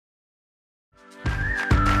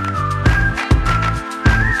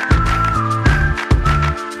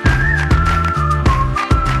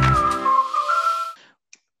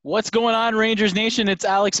What's going on, Rangers Nation? It's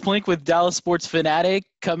Alex Plink with Dallas Sports Fanatic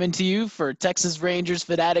coming to you for Texas Rangers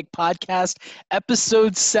Fanatic Podcast,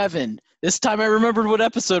 Episode 7. This time I remembered what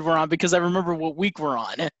episode we're on because I remember what week we're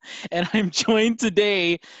on. And I'm joined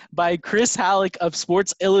today by Chris Halleck of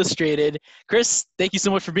Sports Illustrated. Chris, thank you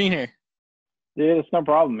so much for being here. Dude, it's no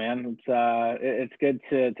problem, man. It's good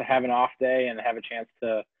to have an off day and have a chance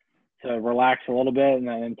to relax a little bit and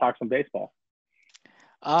then talk some baseball.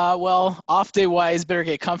 Well, off day wise, better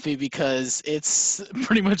get comfy because it's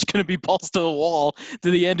pretty much going to be balls to the wall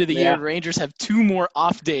to the end of the year. Rangers have 2 more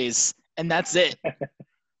off days, and that's it.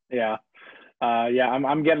 Yeah.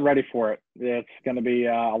 I'm getting ready for it. It's going to be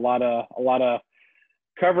a lot of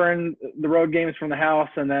covering the road games from the house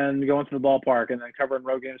and then going to the ballpark and then covering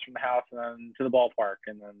road games from the house and then to the ballpark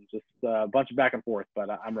and then just a bunch of back and forth. But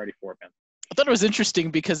I'm ready for it, man. I thought it was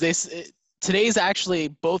interesting because today's actually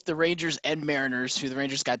both the Rangers and Mariners, who the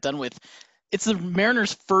Rangers got done with. It's the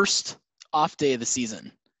Mariners' first off day of the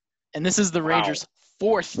season, and this is the Rangers'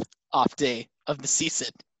 4th off day of the season.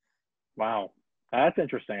 Wow, that's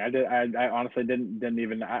interesting. I honestly didn't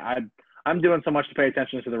even. I'm doing so much to pay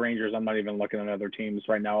attention to the Rangers. I'm not even looking at other teams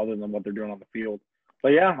right now, other than what they're doing on the field.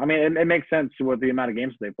 But yeah, I mean, it makes sense with the amount of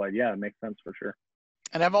games they played. Yeah, it makes sense for sure.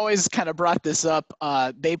 And I've always kind of brought this up.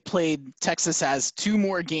 Texas has 2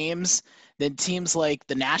 more games than teams like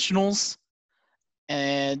the Nationals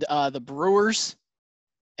and the Brewers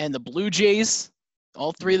and the Blue Jays.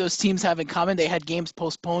 All 3 of those teams have in common they had games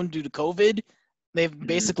postponed due to COVID. They've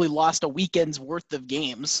basically lost a weekend's worth of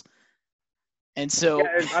games. And so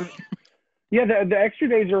the extra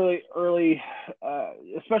days early,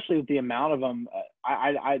 especially with the amount of them.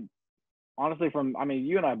 I honestly,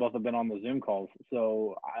 you and I both have been on the Zoom calls,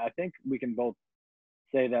 so I think we can both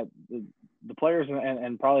say that the players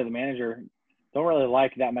and probably the manager don't really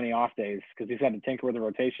like that many off days because he's had to tinker with the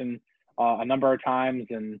rotation a number of times.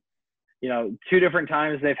 And, 2 different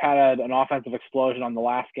times they've had an offensive explosion on the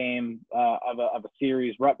last game of a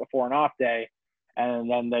series right before an off day. And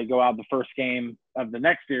then they go out the first game of the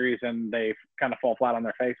next series and they kind of fall flat on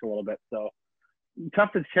their face a little bit. So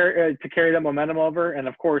tough to carry that momentum over. And,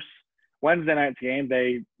 of course, Wednesday night's game,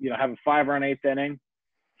 they, have a 5-run 8th inning,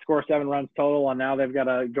 score 7 runs total, and now they've got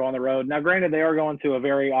to go on the road. Now, granted, they are going to a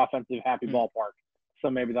very offensive, happy ballpark,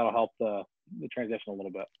 so maybe that'll help the transition a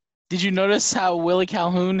little bit. Did you notice how Willie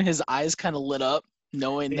Calhoun, his eyes kind of lit up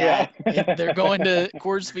knowing that they're going to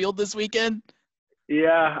Coors Field this weekend?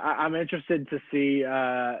 Yeah, I'm interested to see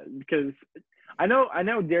because I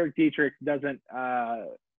know Derek Dietrich doesn't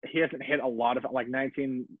he hasn't hit a lot of, like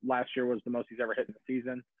 19 last year was the most he's ever hit in the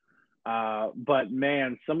season. But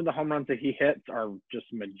man, some of the home runs that he hits are just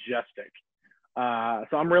majestic.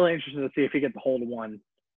 So I'm really interested to see if he gets a hold of one,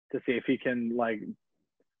 to see if he can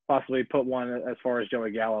possibly put one as far as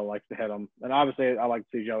Joey Gallo likes to hit them. And obviously I like to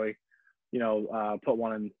see Joey, put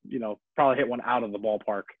one and, probably hit one out of the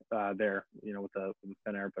ballpark there, with the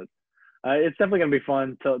thin air. But it's definitely going to be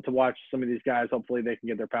fun to watch some of these guys. Hopefully they can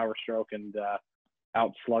get their power stroke and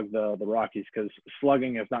outslug the Rockies, because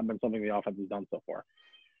slugging has not been something the offense has done so far.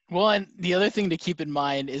 Well, and the other thing to keep in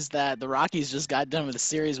mind is that the Rockies just got done with a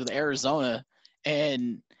series with Arizona,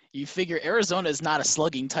 and you figure Arizona is not a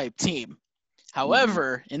slugging type team.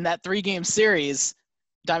 However, in that 3-game series,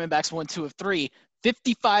 Diamondbacks won 2 of 3.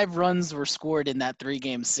 55 runs were scored in that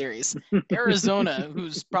 3-game series. Arizona,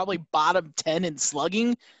 who's probably bottom 10 in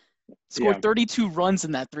slugging, scored 32 runs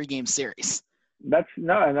in that 3-game series. And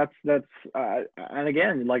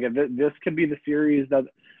again, this could be the series that.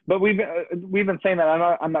 But we've been saying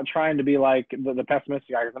that. I'm not trying to be like the pessimistic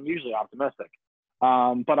guy, because I'm usually optimistic.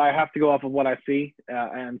 But I have to go off of what I see,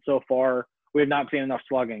 and so far we have not seen enough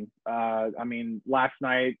slugging. Last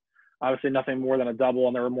night, obviously nothing more than a double,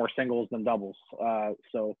 and there were more singles than doubles.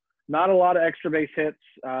 So not a lot of extra base hits.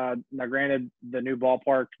 Now, granted, the new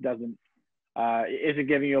ballpark isn't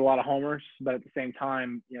giving you a lot of homers, but at the same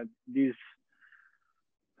time, these.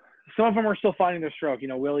 Some of them are still finding their stroke.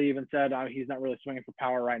 Willie even said he's not really swinging for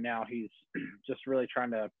power right now. He's just really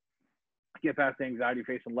trying to get past the anxiety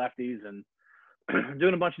facing lefties and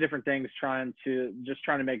doing a bunch of different things, trying to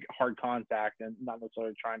make hard contact and not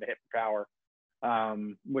necessarily trying to hit for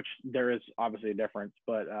power, which there is obviously a difference.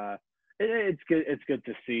 But it's good. It's good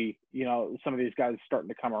to see, some of these guys starting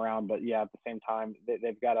to come around. But yeah, at the same time,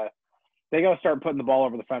 they've got to start putting the ball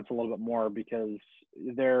over the fence a little bit more, because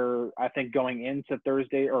I think going into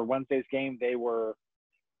Thursday or Wednesday's game, they were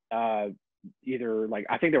I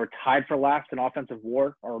think they were tied for last in offensive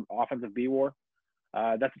WAR or offensive B WAR.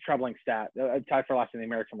 That's a troubling stat. Tied for last in the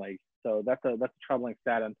American League. So that's a troubling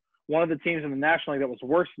stat. And one of the teams in the National League that was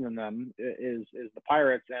worse than them is the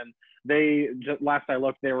Pirates, and they just, last I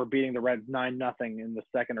looked, they were beating the Reds 9-0 in the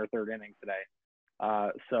second or third inning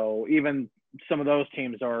today. So even some of those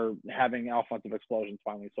teams are having offensive explosions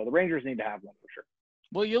finally. So the Rangers need to have one for sure.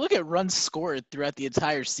 Well, you look at runs scored throughout the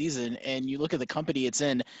entire season, and you look at the company it's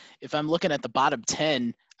in. If I'm looking at the bottom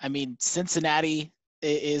 10, I mean, Cincinnati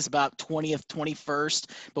is about 20th,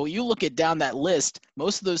 21st. But when you look at down that list,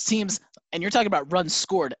 most of those teams, and you're talking about runs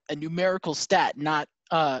scored, a numerical stat, not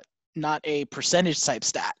a percentage type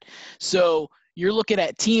stat. So you're looking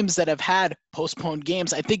at teams that have had postponed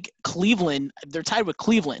games. I think Cleveland, they're tied with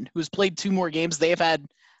Cleveland, who's played 2 more games. They've had,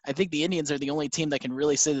 I think the Indians are the only team that can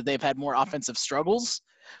really say that they've had more offensive struggles.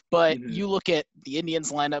 But you look at the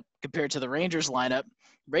Indians lineup compared to the Rangers lineup.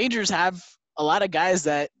 Rangers have a lot of guys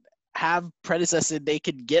that have predecessor. They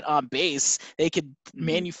could get on base. They could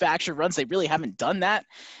manufacture runs. They really haven't done that.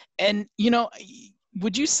 And,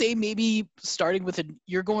 would you say maybe starting with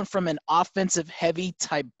you're going from an offensive heavy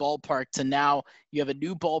type ballpark to now you have a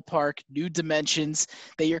new ballpark, new dimensions,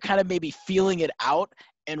 that you're kind of maybe feeling it out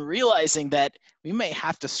and realizing that we may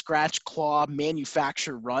have to scratch, claw,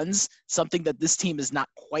 manufacture runs, something that this team is not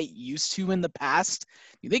quite used to in the past?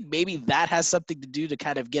 Do you think maybe that has something to do to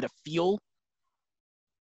kind of get a feel?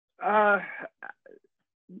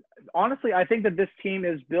 Honestly, I think that this team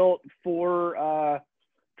is built for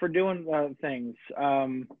doing things.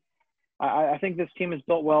 I think this team is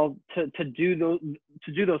built well to do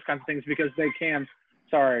those kinds of things because they can.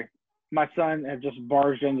 Sorry, my son had just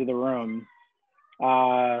barged into the room.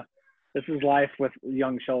 This is life with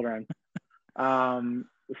young children.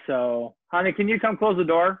 So, honey, can you come close the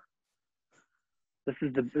door?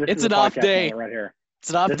 It's an off day right here. It's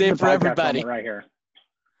an off day for everybody right here.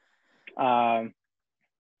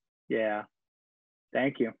 Yeah.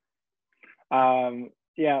 Thank you.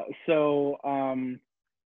 Yeah. So,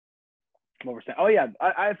 what we're saying? Oh yeah,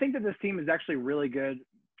 I think that this team is actually really good.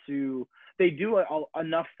 They do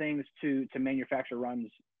enough things to manufacture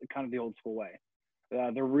runs, kind of the old school way.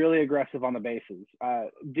 They're really aggressive on the bases.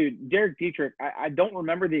 Dude, Derek Dietrich, I don't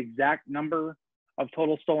remember the exact number of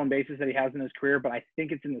total stolen bases that he has in his career, but I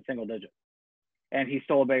think it's in the single digits. And he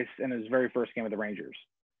stole a base in his very first game with the Rangers.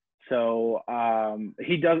 So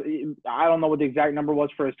he does. I don't know what the exact number was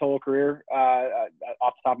for his total career off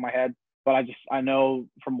the top of my head, but I know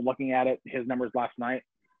from looking at it, his numbers last night.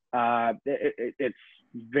 It's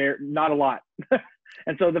very not a lot.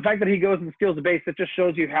 And so the fact that he goes and steals a base, it just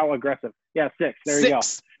shows you how aggressive. Yeah, 6. There you go.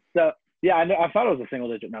 So yeah, I thought it was a single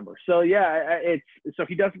digit number. So yeah, so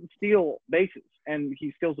he doesn't steal bases, and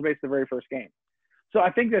he steals the base the very first game. So I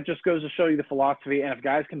think that just goes to show you the philosophy. And if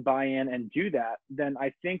guys can buy in and do that, then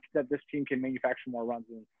I think that this team can manufacture more runs.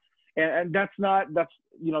 And that's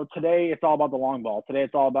today it's all about the long ball. Today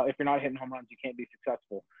it's all about, if you're not hitting home runs, you can't be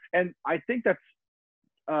successful. And I think that's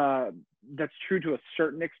true to a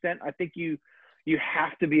certain extent. I think you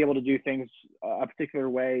have to be able to do things a particular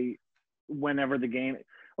way whenever the game,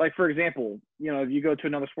 like for example, if you go to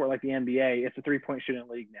another sport like the NBA, it's a 3-point shooting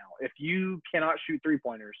league now. If you cannot shoot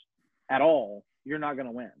 3-pointers at all, you're not going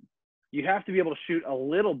to win. You have to be able to shoot a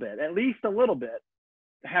little bit, at least a little bit,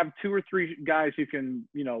 have 2 or 3 guys who can,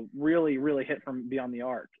 really, really hit from beyond the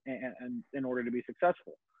arc and in order to be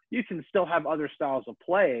successful. You can still have other styles of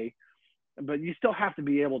play, but you still have to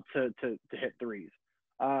be able to hit threes.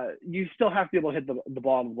 You still have to be able to hit the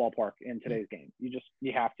ball in the ballpark in today's game.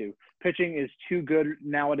 You have to. Pitching is too good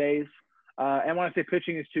nowadays. And when I say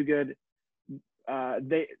pitching is too good,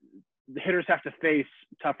 the hitters have to face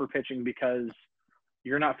tougher pitching because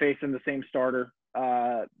you're not facing the same starter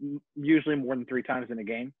usually more than 3 times in a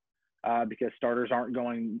game because starters aren't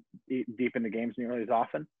going deep into games nearly as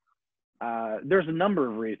often. There's a number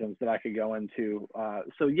of reasons that I could go into.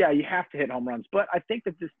 So yeah, you have to hit home runs, but I think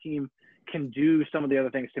that this team can do some of the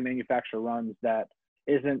other things to manufacture runs that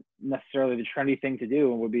isn't necessarily the trendy thing to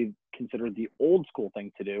do and would be considered the old school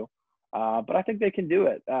thing to do. But I think they can do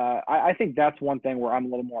it. I think that's one thing where I'm a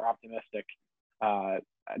little more optimistic. I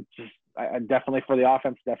definitely for the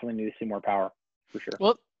offense, definitely need to see more power for sure.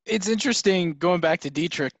 Well, it's interesting going back to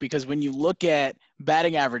Dietrich because when you look at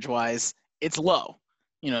batting average wise, it's low.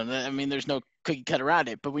 There's no cookie cut around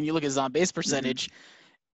it. But when you look at his on base percentage,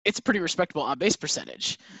 it's pretty respectable on base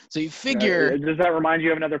percentage. So you figure. Does that remind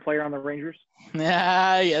you of another player on the Rangers?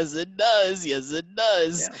 Yes, it does. Yes, it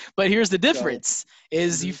does. Yeah. But here's the difference: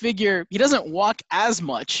 you figure he doesn't walk as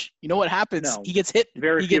much. You know what happens? No. He gets hit.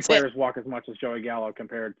 Very few players walk as much as Joey Gallo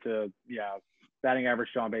compared to batting average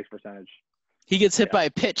to on base percentage. He gets hit by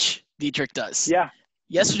a pitch. Dietrich does. Yeah.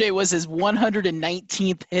 Yesterday was his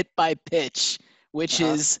 119th hit by pitch, which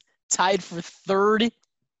is tied for 3rd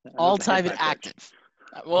all-time in active.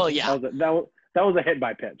 Well, yeah. That was a hit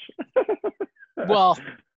by pitch. Well,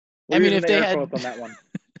 We're I mean, using if the they air had, quotes on that one.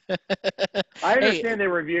 I hey, understand they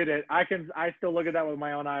reviewed it. I still look at that with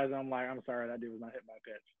my own eyes, and I'm like, I'm sorry, that dude was not hit by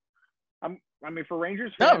pitch. I mean, for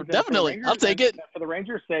Rangers no, fans and for the definitely, I'll Rangers take it. for the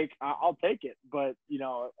Rangers' sake, I'll take it. But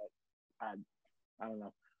I, I don't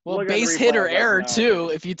know. Well, Look at the base replay, hit I or was like, error no, too.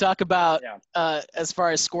 dude. If you talk about Yeah. as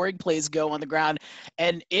far as scoring plays go on the ground,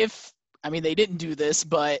 and they didn't do this,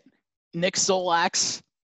 but Nick Solak's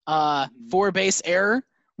 4-base error,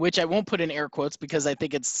 which I won't put in air quotes because I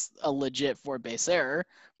think it's a legit 4-base error.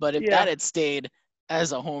 But if that had stayed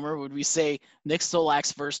as a homer, would we say Nick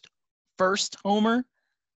Solak's first homer?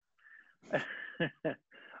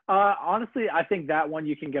 Honestly, I think that one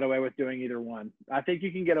you can get away with doing either one. I think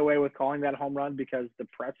you can get away with calling that home run because the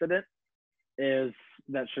precedent is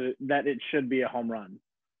that it should be a home run,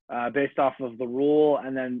 based off of the rule,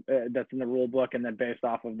 and then that's in the rule book, and then based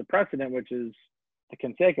off of the precedent, which is the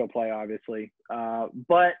Canseco play, obviously.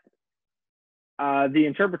 But the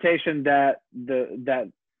interpretation that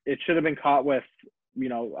it should have been caught with, I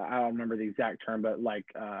don't remember the exact term, but like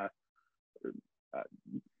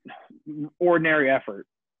ordinary effort.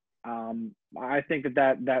 I think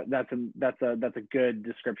that's a good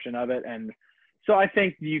description of it, and so I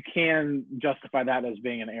think you can justify that as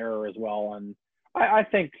being an error as well. And I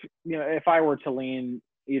think if I were to lean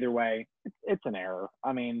either way, it's an error.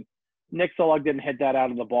 I mean, Nick Solak didn't hit that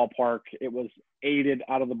out of the ballpark. It was aided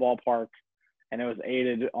out of the ballpark, and it was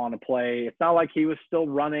aided on a play. It's not like he was still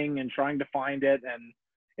running and trying to find it, and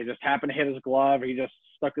it just happened to hit his glove. Or he just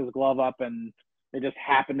stuck his glove up and it just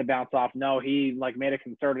happened to bounce off. No, he made a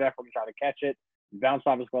concerted effort to try to catch it, bounced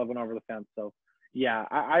off his glove and over the fence. So yeah,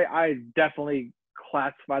 I definitely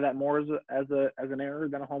classify that more as an error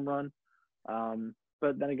than a home run.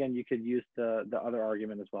 But then again, you could use the other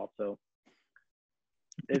argument as well. So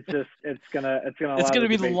it's gonna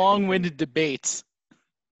be the long-winded debate.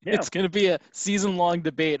 Yeah. It's gonna be a season-long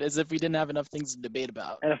debate, as if we didn't have enough things to debate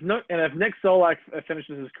about. And if Nick Solak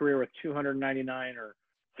finishes his career with 299 or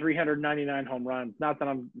 399 home runs, not that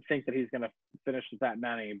I think that he's going to finish with that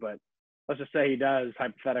many, but let's just say he does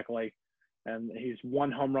hypothetically, and he's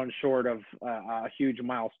one home run short of a huge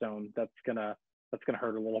milestone. That's gonna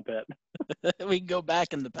hurt a little bit. We can go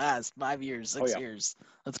back in the past 5 years, 6 years.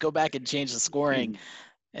 Let's go back and change the scoring.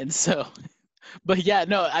 And so, but yeah,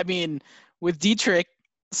 no, I mean, with Dietrich,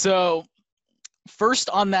 so first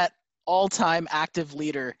on that all-time active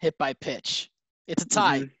leader hit by pitch, it's a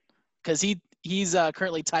tie because he's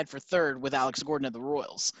currently tied for third with Alex Gordon of the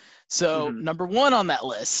Royals. So number one on that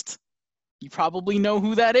list, you probably know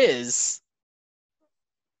who that is.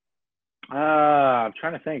 I'm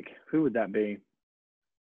trying to think. Who would that be?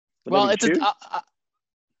 Well, it's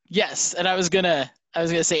yes, and I was gonna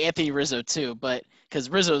say Anthony Rizzo too, but because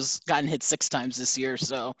Rizzo's gotten hit 6 times this year,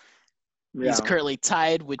 so he's currently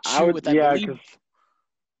tied with Chu with I believe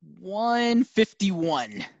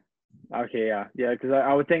 151. Okay, yeah, because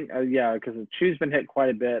I would think, because Chu's been hit quite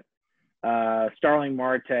a bit. Starling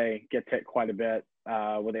Marte gets hit quite a bit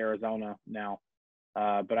with Arizona now,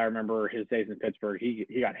 but I remember his days in Pittsburgh. He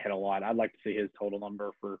got hit a lot. I'd like to see his total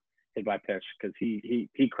number for hit by pitch because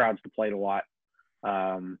he crowds the plate a lot.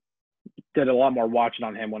 Did a lot more watching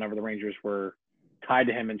on him whenever the Rangers were tied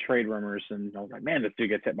to him in trade rumors, and I was like, man, this dude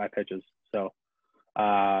gets hit by pitches. So,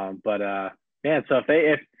 man, so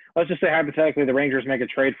if let's just say hypothetically the Rangers make a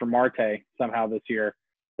trade for Marte somehow this year,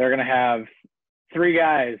 they're going to have 3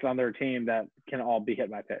 guys on their team that can all be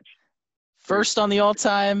hit by pitch. First on the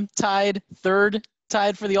all-time tied, third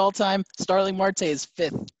tied for the all-time. Starling Marte is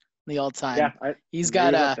 5th in the all-time. Yeah, he's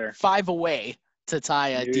got 5 away to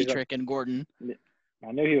tie Dietrich and Gordon.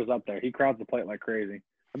 I knew he was up there. He crowds the plate like crazy.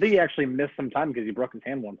 I think he actually missed some time because he broke his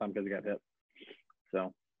hand one time because he got hit.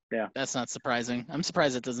 So, yeah. That's not surprising. I'm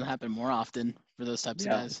surprised it doesn't happen more often for those types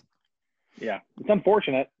of guys. Yeah. It's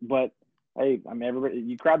unfortunate, but, hey, I mean, everybody,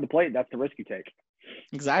 you crowd the plate, that's the risk you take.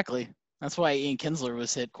 Exactly. That's why Ian Kinsler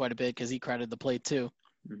was hit quite a bit because he crowded the plate too.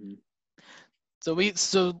 So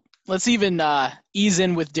let's even ease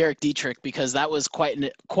in with Derek Dietrich because that was quite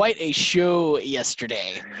a show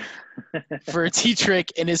yesterday for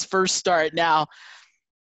Dietrich in his first start. Now,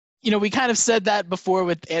 we kind of said that before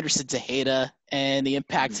with Anderson Tejeda and the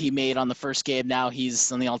impact he made on the first game. Now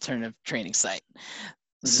he's on the alternative training site.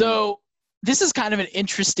 So this is kind of an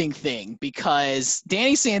interesting thing because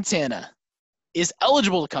Danny Santana is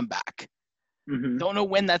eligible to come back. Don't know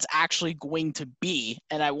when that's actually going to be.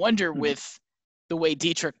 And I wonder with the way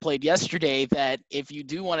Dietrich played yesterday that if you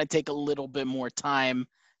do want to take a little bit more time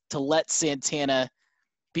to let Santana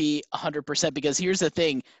be 100%, because here's the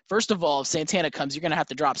thing. First of all, if Santana comes, you're going to have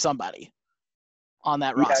to drop somebody on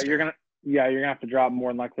that roster. Yeah, you're gonna have to drop more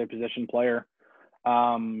than likely a position player.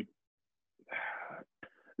 Um,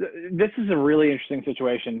 this is a really interesting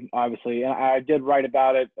situation, obviously, and I did write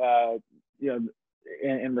about it.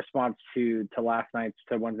 In response to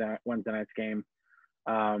Wednesday night's game.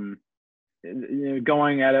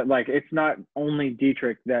 Going at it like it's not only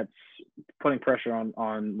Dietrich that's putting pressure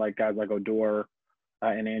on like guys like Odor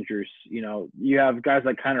and Andrews. You have guys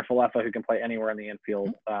like Kiner Falefa who can play anywhere in the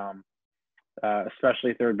infield,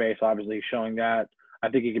 especially third base. Obviously, he's showing that. I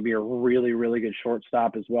think he could be a really, really good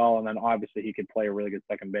shortstop as well, and then obviously he could play a really good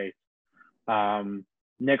second base.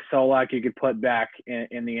 Nick Solak you could put back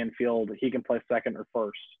in the infield. He can play second or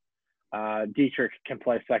first. Dietrich can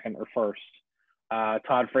play second or first.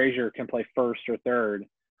 Todd Frazier can play first or third.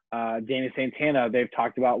 Danny Santana, they've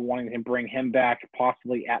talked about wanting to bring him back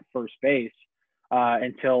possibly at first base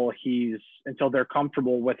until they're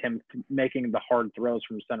comfortable with him making the hard throws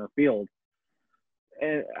from center field.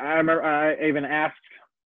 And I remember I even asked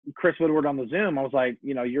Chris Woodward on the Zoom. I was like,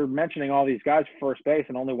 you're mentioning all these guys for first base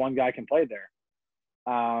and only one guy can play there.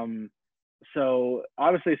 So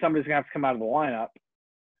obviously somebody's gonna have to come out of the lineup.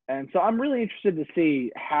 And so I'm really interested to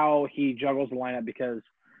see how he juggles the lineup, because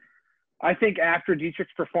I think after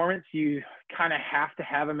Dietrich's performance, you kind of have to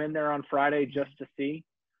have him in there on Friday just to see.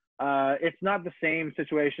 It's not the same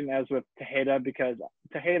situation as with Tejeda, because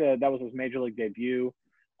Tejeda, that was his major league debut.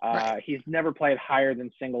 Right. He's never played higher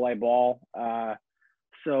than single-A ball.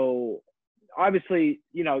 So obviously,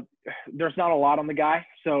 there's not a lot on the guy.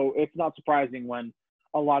 So it's not surprising when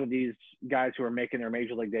a lot of these guys who are making their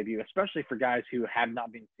major league debut, especially for guys who have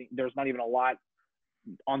not been seen, there's not even a lot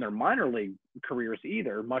on their minor league careers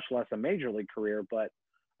either, much less a major league career. But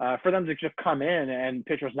for them to just come in and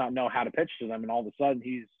pitchers not know how to pitch to them, and all of a sudden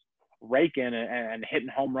he's raking and hitting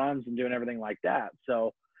home runs and doing everything like that.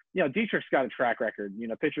 So, Dietrich's got a track record.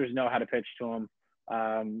 Pitchers know how to pitch to him.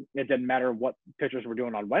 It didn't matter what pitchers were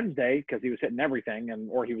doing on Wednesday because he was hitting everything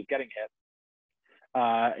or he was getting hit.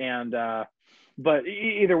 But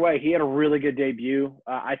either way, he had a really good debut.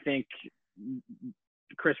 I think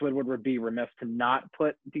Chris Woodward would be remiss to not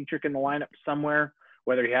put Dietrich in the lineup somewhere,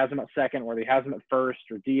 whether he has him at second, whether he has him at first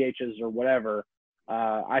or DHs or whatever.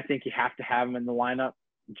 I think you have to have him in the lineup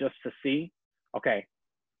just to see, okay,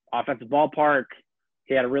 offensive ballpark,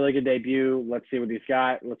 he had a really good debut. Let's see what he's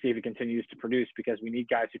got. Let's see if he continues to produce, because we need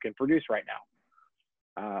guys who can produce right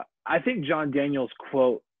now. I think John Daniels'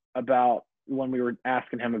 quote about when we were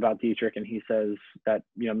asking him about Dietrich, and he says that,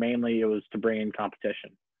 mainly it was to bring in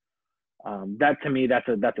competition. That to me, that's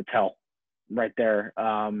a tell right there.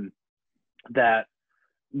 That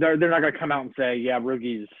they're not going to come out and say, yeah,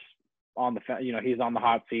 Rugi's on he's on the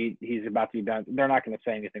hot seat, he's about to be done. They're not going to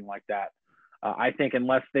say anything like that. I think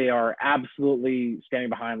unless they are absolutely standing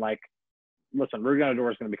behind, like, listen, Rugi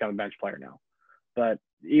Odor is going to become a bench player now. But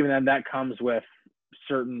even then, that comes with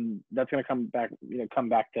that's going to come back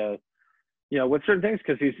to, with certain things,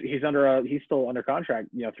 because he's still under contract,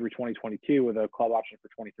 through 2022 with a club option for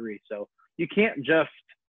 23. So you can't just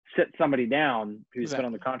sit somebody down who's been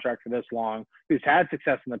on the contract for this long, who's had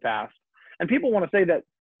success in the past. And people want to say that,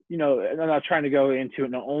 and I'm not trying to go into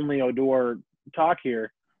an only Odor talk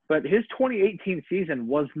here, but his 2018 season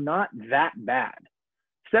was not that bad.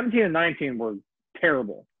 17 and 19 were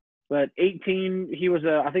terrible, but 18,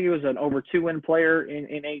 I think he was an over 2-win player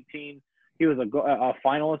in 18. He was a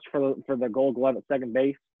finalist for the Gold Glove at second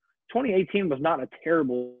base. 2018 was not a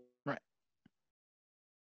terrible. Right.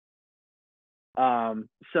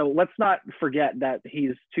 So let's not forget that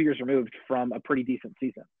he's 2 years removed from a pretty decent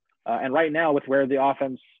season. And right now, with where the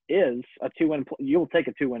offense is, you'll take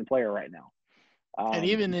a 2-win player right now. And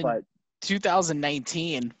even in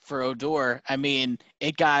 2019 for Odor,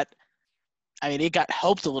 it got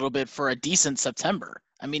helped a little bit for a decent September.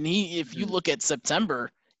 If you look at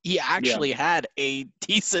September, he actually had a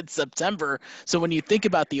decent September. So when you think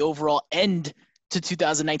about the overall end to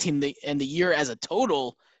 2019 and the year as a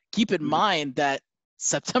total, keep in mind that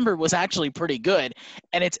September was actually pretty good.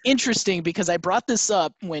 And it's interesting because I brought this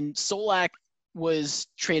up when Solak was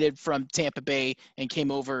traded from Tampa Bay and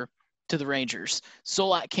came over to the Rangers.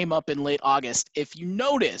 Solak came up in late August. If you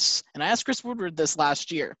notice, and I asked Chris Woodward this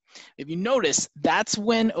last year, if you notice, that's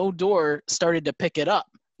when Odor started to pick it up,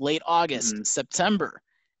 late August, September.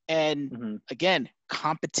 And again,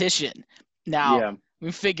 competition. Now,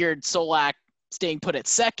 we figured Solak staying put at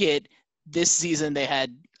second. This season they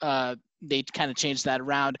had they kind of changed that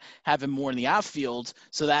around, have him more in the outfield.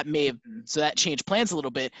 So that that changed plans a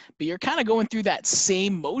little bit. But you're kind of going through that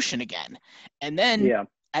same motion again. And then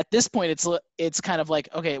at this point, it's kind of like,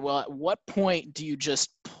 okay, well, at what point do you just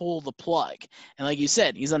pull the plug? And like you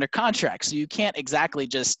said, he's under contract, so you can't exactly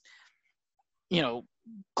just,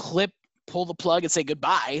 clip pull the plug and say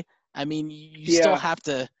goodbye. I mean, you still have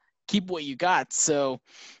to keep what you got. So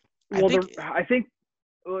I think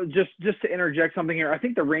just to interject something here, I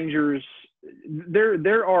think the Rangers,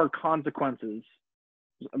 there are consequences,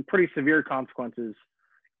 pretty severe consequences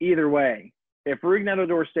either way. If Rougned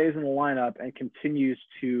Odor stays in the lineup and continues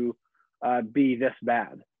to be this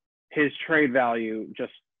bad, his trade value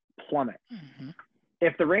just plummets. Mm-hmm.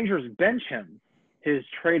 If the Rangers bench him, his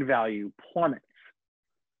trade value plummets.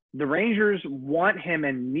 The Rangers want him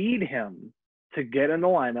and need him to get in the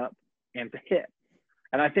lineup and to hit.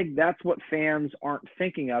 And I think that's what fans aren't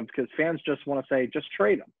thinking of, because fans just want to say, just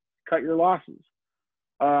trade him, cut your losses.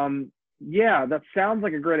 Yeah, that sounds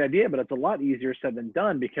like a great idea, but it's a lot easier said than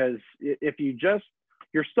done, because if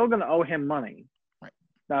you're still going to owe him money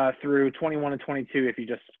through 21 and 22 if you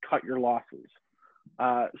just cut your losses.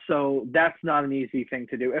 So that's not an easy thing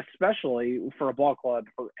to do, especially for a ball club,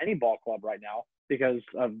 for any ball club right now, because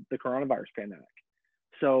of the coronavirus pandemic.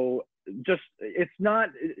 So it's not,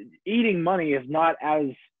 eating money is not as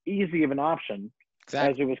easy of an option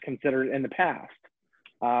as it was considered in the past.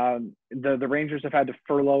 The Rangers have had to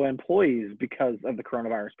furlough employees because of the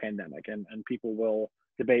coronavirus pandemic, and people will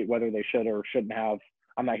debate whether they should or shouldn't have.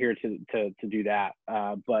 I'm not here to do that.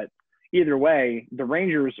 But either way, the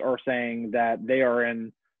Rangers are saying that they are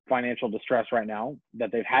in financial distress right now,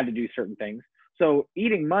 that they've had to do certain things. So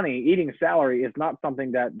eating salary is not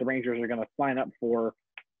something that the Rangers are going to sign up for,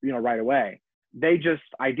 right away. They just,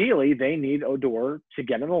 ideally, they need Odor to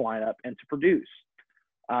get in the lineup and to produce.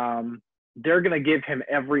 They're going to give him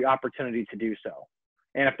every opportunity to do so.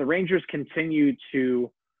 And if the Rangers continue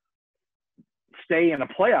to stay in a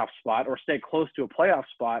playoff spot or stay close to a playoff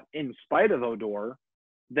spot in spite of Odor,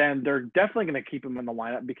 then they're definitely going to keep him in the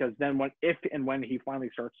lineup, because then if and when he finally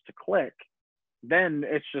starts to click, then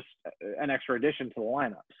it's just an extra addition to the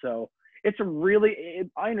lineup. So it's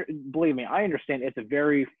believe me, I understand it's a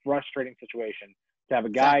very frustrating situation to have a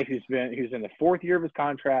guy who's in the fourth year of his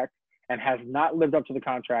contract and has not lived up to the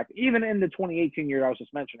contract. Even in the 2018 year I was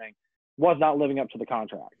just mentioning, was not living up to the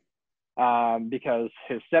contract. Because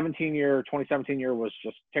his 2017 year was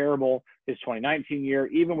just terrible. His 2019 year,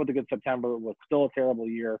 even with a good September, was still a terrible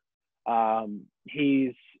year.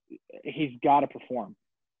 He's got to perform.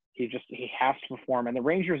 He has to perform, and the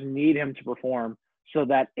Rangers need him to perform, so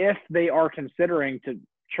that if they are considering to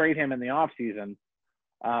trade him in the offseason,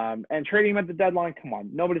 and trading him at the deadline, come on,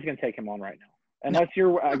 nobody's going to take him on right now. Unless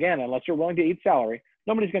you're willing to eat salary,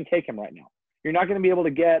 nobody's going to take him right now. You're not going to be able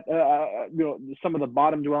to get some of the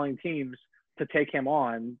bottom dwelling teams to take him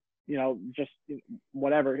on, just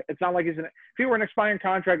whatever. It's not like if he were an expiring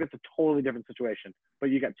contract, it's a totally different situation.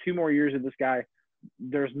 But you got 2 more years of this guy.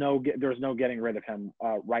 There's no getting rid of him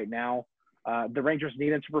right now. The Rangers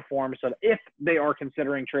need him to perform, so that if they are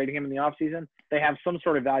considering trading him in the offseason, they have some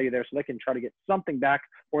sort of value there, so they can try to get something back,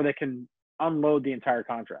 or they can unload the entire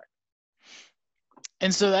contract.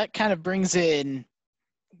 And so that kind of brings in,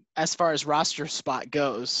 as far as roster spot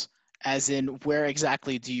goes, as in where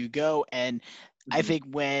exactly do you go? And I think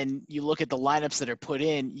when you look at the lineups that are put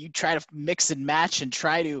in, you try to mix and match and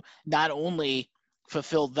try to not only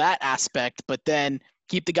fulfill that aspect, but then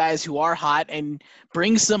keep the guys who are hot and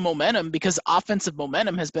bring some momentum, because offensive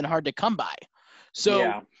momentum has been hard to come by.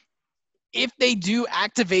 So if they do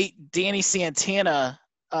activate Danny Santana,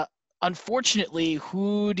 unfortunately,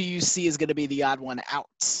 who do you see is going to be the odd one out?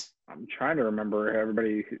 I'm trying to remember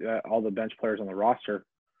everybody, all the bench players on the roster.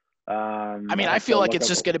 I feel like it's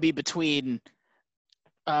just going to be between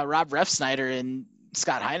Rob Refsnyder and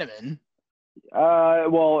Scott Heineman.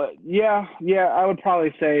 Well, yeah, I would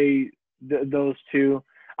probably say those two.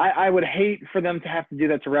 I would hate for them to have to do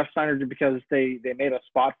that to Refsnyder, because they made a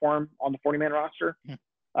spot for him on the 40-man roster.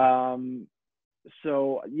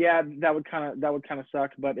 So yeah, that would kind of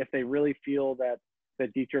suck. But if they really feel that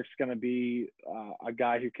Dietrich's going to be a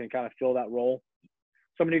guy who can kind of fill that role,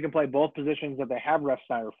 somebody who can play both positions that they have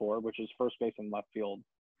Refsnyder for, which is first base and left field.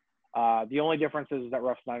 The only difference is that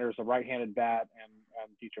Refsnyder is a right-handed bat and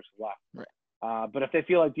Dietrich's left. Right. But if they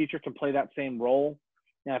feel like Dietrich can play that same role,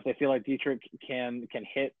 and if they feel like Dietrich can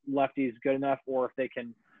hit lefties good enough, or if they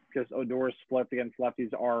can, because Odor's splits against lefties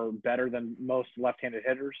are better than most left-handed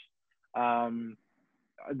hitters,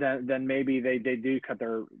 then maybe they do cut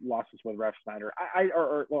their losses with Refsnyder.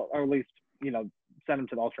 Or at least send them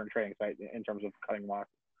to the alternate trading site in terms of cutting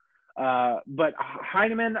losses. But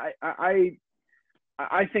Heineman, I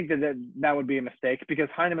think that would be a mistake, because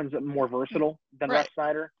Heineman's more versatile than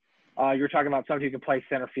Refsnyder. You're talking about somebody who can play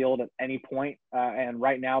center field at any point, and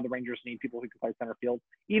right now the Rangers need people who can play center field.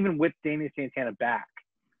 Even with Danny Santana back,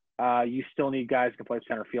 you still need guys who can play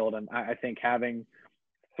center field, and I think having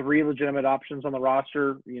three legitimate options on the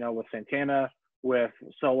roster, with Santana, with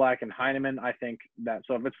Solak, and Heineman. I think that,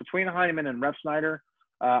 so if it's between Heineman and Refsnyder,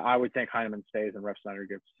 I would think Heineman stays and Refsnyder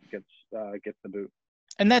gets the boot.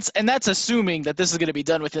 And that's assuming that this is going to be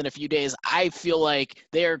done within a few days. I feel like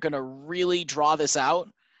they are going to really draw this out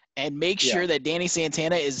and make sure that Danny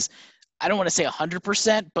Santana is, I don't want to say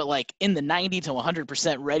 100%, but like in the 90 to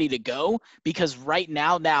 100% ready to go. Because right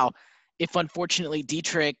now, if unfortunately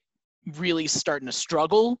Dietrich really starting to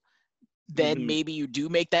struggle, then maybe you do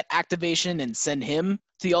make that activation and send him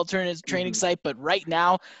to the alternate training site. But right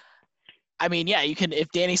now, I mean, yeah, you can.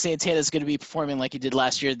 If Danny Santana is going to be performing like he did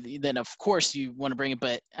last year, then of course you want to bring it.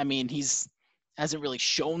 But I mean, hasn't really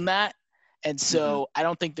shown that, and so I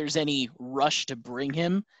don't think there's any rush to bring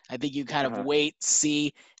him. I think you kind of wait, see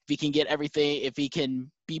if he can get everything, if he can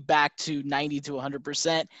be back to 90 to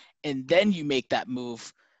 100%, and then you make that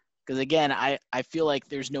move. Because again, I feel like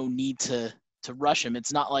there's no need to rush him.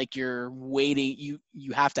 It's not like you're waiting.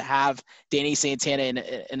 You have to have Danny Santana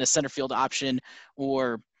in a center field option,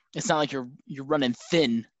 or it's not like you're running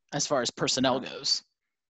thin as far as personnel goes.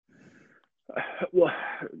 Well,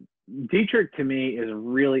 Dietrich to me is a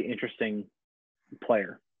really interesting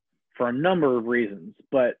player for a number of reasons.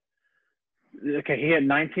 But okay, he had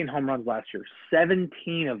 19 home runs last year.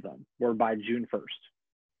 17 of them were by June 1st.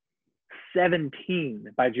 17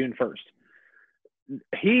 by June 1st.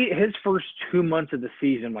 His first 2 months of the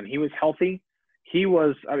season when he was healthy, his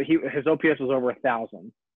OPS was over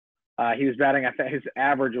 1,000. He was batting, I think his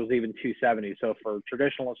average was even 270. So for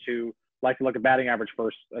traditionalists who like to look at batting average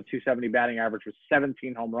first, a 270 batting average with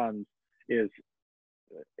 17 home runs is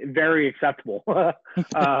very acceptable. But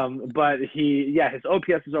his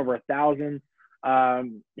OPS is over 1,000.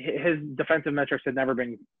 His defensive metrics had never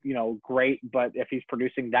been, great, but if he's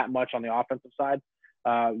producing that much on the offensive side,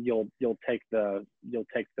 you'll take the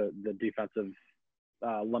defensive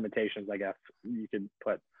limitations, I guess you could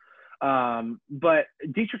put. But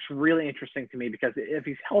Dietrich's really interesting to me because if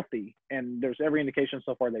he's healthy, and there's every indication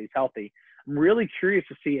so far that he's healthy, I'm really curious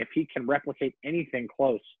to see if he can replicate anything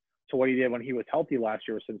close to what he did when he was healthy last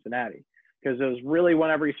year with Cincinnati. Because it was really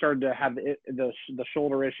whenever he started to have the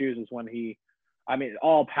shoulder issues is when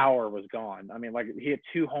all power was gone. I mean, like he had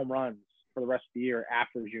 2 home runs for the rest of the year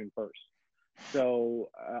after June 1st. So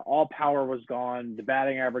all power was gone. The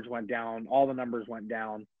batting average went down. All the numbers went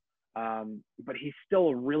down. But he's still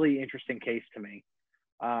a really interesting case to me.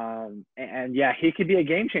 He could be a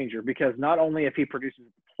game changer because not only if he produces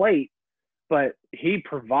at the plate, but he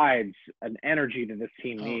provides an energy that this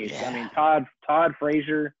team needs. Yeah. I mean, Todd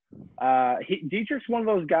Frazier, Dietrich's one of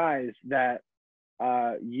those guys that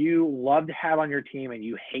you love to have on your team and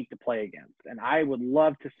you hate to play against. And I would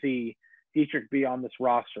love to see Dietrich be on this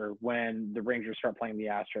roster when the Rangers start playing the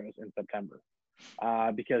Astros in September.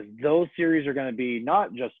 Because those series are going to be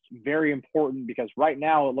not just very important because right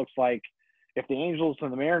now it looks like if the Angels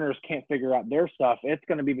and the Mariners can't figure out their stuff, it's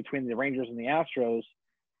going to be between the Rangers and the Astros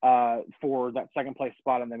for that second place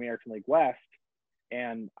spot in the American League West.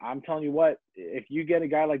 And I'm telling you what, if you get a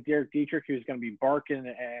guy like Derek Dietrich who's going to be barking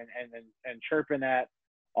and chirping at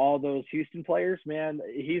all those Houston players, man,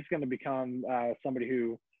 he's going to become somebody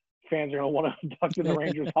who fans are going to want to induct in the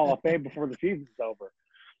Rangers Hall of Fame before the season's over.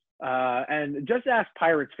 And just ask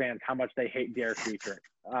Pirates fans how much they hate Derek Dietrich,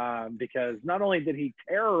 because not only did he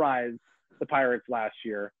terrorize the Pirates last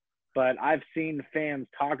year, but I've seen fans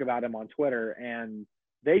talk about him on Twitter, and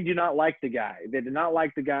they do not like the guy. They do not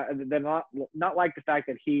like the guy. They're not like the fact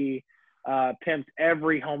that he pimped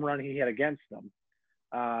every home run he had against them.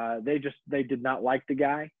 They did not like the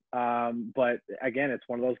guy. But again, it's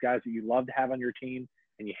one of those guys that you love to have on your team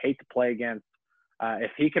and you hate to play against.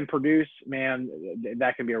 If he can produce, man,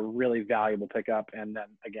 that can be a really valuable pickup. And then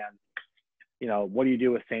again, what do you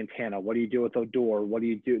do with Santana? What do you do with Odor? What do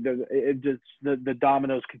you do? The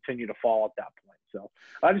dominoes continue to fall at that point. So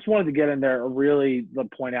I just wanted to get in there and really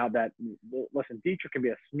point out that, listen, Dietrich can be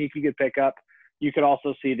a sneaky good pickup. You could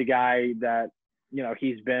also see the guy that,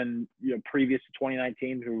 he's been, previous to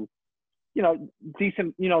 2019 who,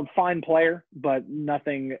 decent, fine player, but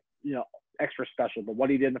nothing, extra special. But what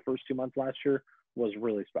he did in the first 2 months last year was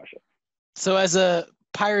really special. So as a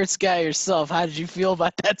Pirates guy yourself, how did you feel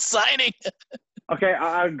about that signing? Okay,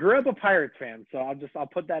 I grew up a Pirates fan, so I'll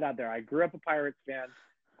put that out there. I grew up a Pirates fan.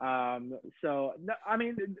 So no, I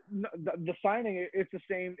mean, the signing, it's the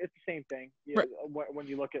same thing. Right. When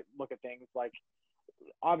you look at things like,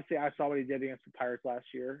 obviously I saw what he did against the Pirates last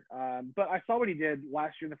year. But I saw what he did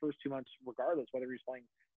last year in the first 2 months, regardless whether he's playing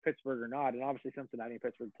Pittsburgh or not. And obviously Cincinnati and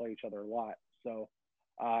Pittsburgh play each other a lot. So,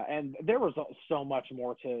 and there was so much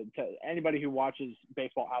more to anybody who watches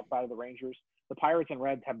baseball outside of the Rangers. the Pirates and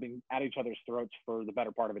Reds have been at each other's throats for the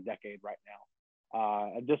better part of a decade right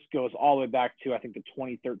now. This goes all the way back to, I think, the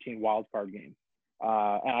 2013 wild card game.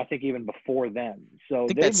 And I think even before then. So I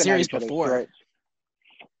think they've that been series at each other's before. throats.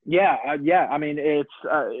 Yeah. I mean, they've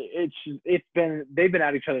been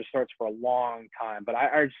at each other's throats for a long time. But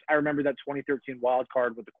I remember that 2013 wild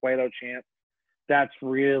card with the Cueto chant. That's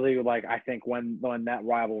really, like, I think when that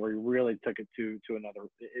rivalry really took it to another,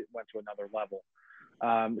 it went to another level.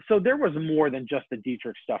 So there was more than just the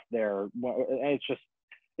Dietrich stuff there.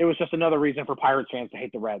 It was just another reason for Pirates fans to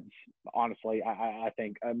hate the Reds. Honestly, I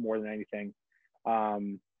think more than anything.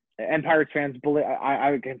 And Pirates fans,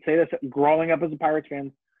 I can say this, growing up as a Pirates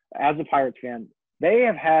fan, they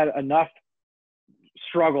have had enough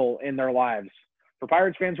struggle in their lives. For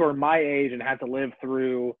Pirates fans who are my age and had to live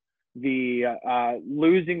through the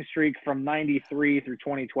losing streak from 93 through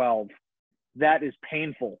 2012, that is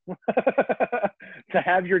painful. To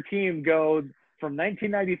have your team go from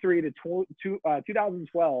 1993 to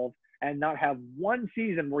 2012 and not have one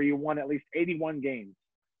season where you won at least 81 games,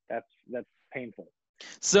 that's painful.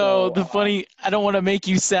 So I don't want to make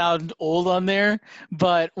you sound old on there,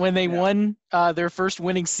 but when they won their first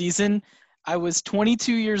winning season, I was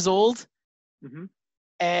 22 years old,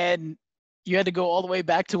 and you had to go all the way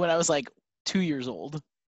back to when I was like 2 years old.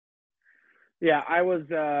 Yeah, I was.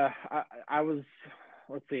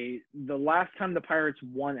 Let's see. The last time the Pirates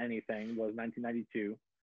won anything was 1992.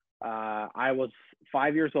 I was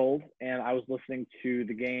 5 years old, and I was listening to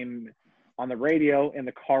the game on the radio in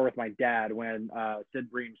the car with my dad when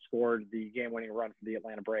Sid Bream scored the game-winning run for the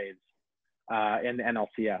Atlanta Braves in the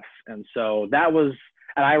NLCS. And so that was,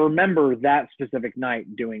 and I remember that specific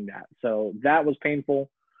night doing that. So that was painful.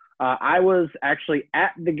 I was actually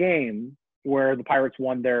at the game where the Pirates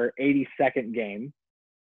won their 82nd game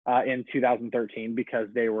in 2013 because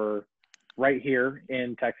they were right here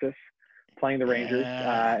in Texas playing the Rangers.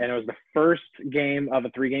 And it was the first game of a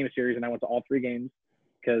 3-game series, and I went to all 3 games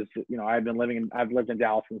because, I've lived in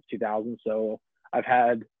Dallas since 2000. So I've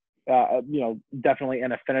had, definitely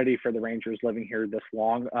an affinity for the Rangers living here this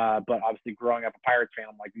long. But obviously growing up a Pirates fan,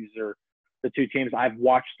 I'm like, these are the 2 teams I've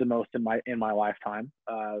watched the most in my lifetime.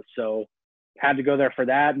 So had to go there for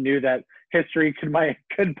that. Knew that history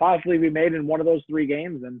could possibly be made in one of those 3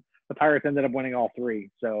 games, and the Pirates ended up winning all 3.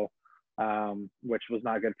 So, which was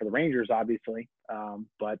not good for the Rangers, obviously.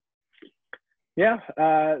 But yeah,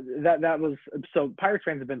 that was, so Pirates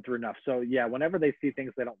fans have been through enough. So yeah, whenever they see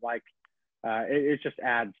things they don't like, it just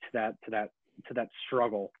adds to that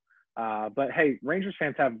struggle. But hey, Rangers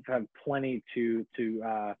fans have plenty to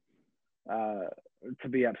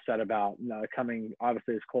be upset about, coming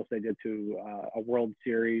obviously as close as they did to a World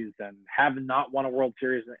Series and have not won a World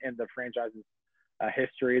Series in the franchise's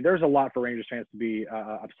history. There's a lot for Rangers fans to be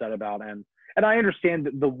upset about, and I understand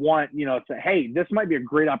the want, it's hey, this might be a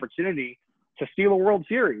great opportunity to steal a World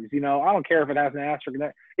Series. I don't care if it has an asterisk.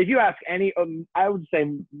 If you ask any, I would say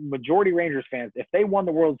majority Rangers fans, if they won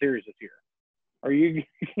the World Series this year, are you going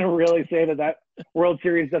to really say that World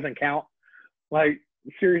Series doesn't count? Like,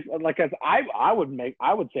 seriously, like, as I would say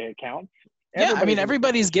it counts. Yeah, I mean,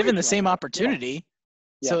 everybody's given the same opportunity.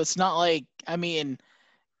 Yeah. So it's not like, I mean,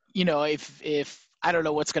 if I don't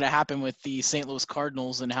know what's going to happen with the St. Louis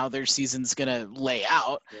Cardinals and how their season's going to lay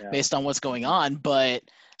out based on what's going on. But,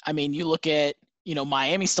 I mean, you look at,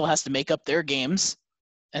 Miami still has to make up their games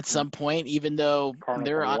at some point, even though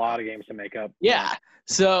there are a lot of games to make up. Yeah.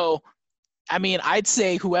 So, I mean, I'd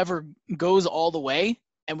say whoever goes all the way,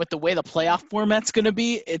 and with the way the playoff format's going to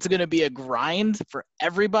be, it's going to be a grind for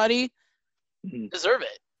everybody. Deserve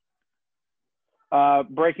it.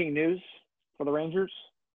 Breaking news for the Rangers.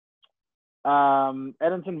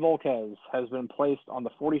 Edinson Volquez has been placed on the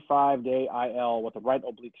 45-day IL with a right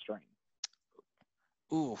oblique strain.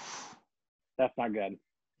 Oof. That's not good.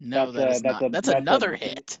 No, that's another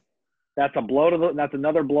hit. That's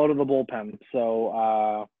another blow to the bullpen.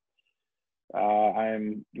 So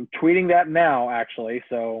I'm tweeting that now, actually.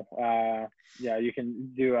 So yeah, you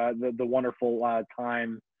can do the wonderful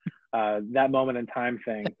time, that moment in time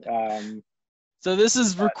thing. So this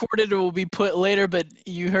is recorded. It will be put later, but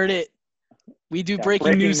you heard it. We do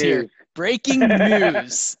breaking news here. Breaking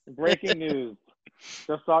news. Breaking news.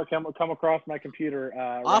 Just saw it come across my computer.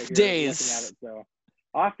 Off right days. Looking at it, so.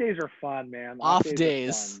 Off days are fun, man. Off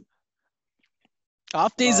days.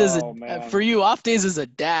 Off days for you. Off days as a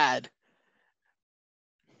dad.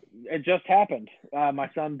 It just happened. My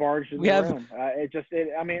son barged in the room. I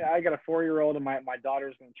mean, I got a 4-year-old, and my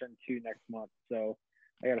daughter's going to turn 2 next month. So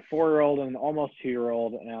I got a 4-year-old and an almost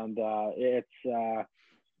 2-year-old, and it's.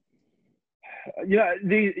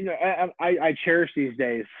 I cherish these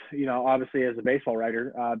days, obviously as a baseball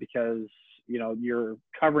writer, because you're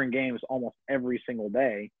covering games almost every single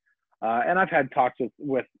day. And I've had talks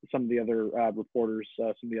with some of the other reporters, some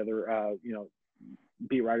of the other,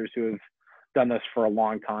 beat writers who have done this for a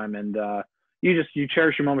long time. And you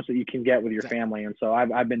cherish your moments that you can get with your family. And so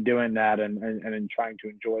I've been doing that and trying to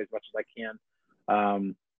enjoy as much as I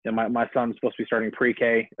can. My son's supposed to be starting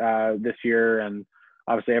pre-K this year, and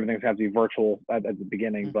obviously everything's have to be virtual at the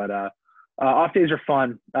beginning. But off days are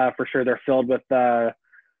fun for sure. They're filled with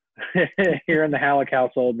here in the Halleck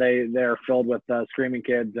household. They're filled with screaming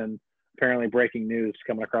kids and apparently breaking news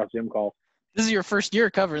coming across Zoom calls. This is your first year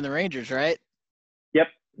covering the Rangers, right? Yep.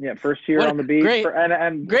 Yeah. First year on the beat.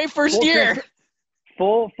 Great first year.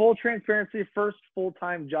 Full transparency. First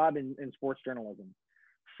full-time job in sports journalism.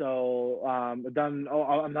 So I've done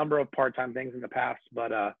a number of part-time things in the past,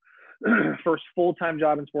 but first full-time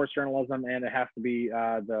job in sports journalism, and it has to be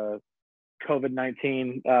the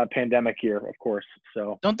COVID-19 pandemic year, of course.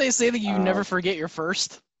 So don't they say that you never forget your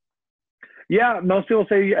first? Yeah, most people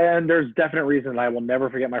say, and there's definite reason I will never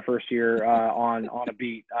forget my first year on a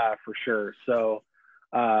beat for sure. So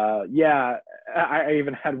I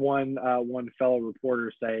even had one fellow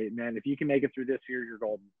reporter say, "Man, if you can make it through this year, you're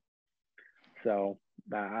golden." So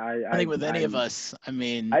I think with any of us, I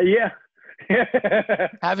mean, yeah.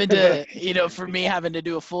 having to, for me, having to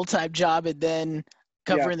do a full-time job and then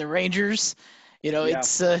covering the Rangers,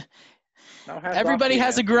 it's everybody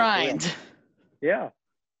has a grind. Yeah.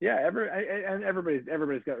 Everybody's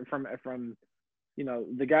got from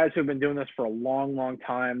the guys who have been doing this for a long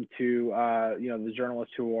time to the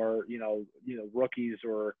journalists who are rookies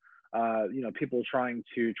or people trying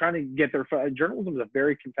to get their journalism is a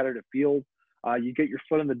very competitive field. You get your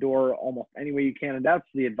foot in the door almost any way you can, and that's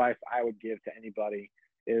the advice I would give to anybody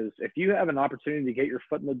is if you have an opportunity to get your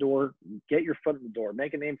foot in the door, get your foot in the door,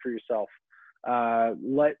 make a name for yourself.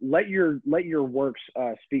 Let your works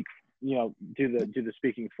speak, do the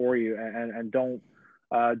speaking for you, and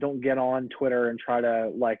don't get on Twitter and try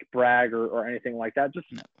to brag or anything like that. Just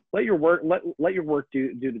let your work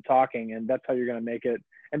do the talking, and that's how you're going to make it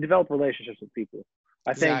and develop relationships with people.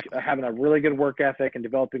 I think having a really good work ethic and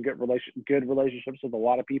developing good relationships with a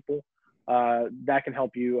lot of people, that can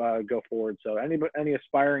help you go forward. So any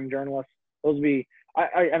aspiring journalists, those would be.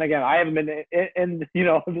 And again, I haven't been in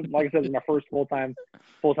like I said, it's my first full-time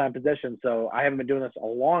position, so I haven't been doing this a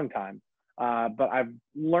long time. But I've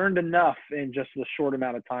learned enough in just a short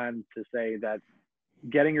amount of time to say that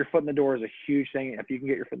getting your foot in the door is a huge thing. If you can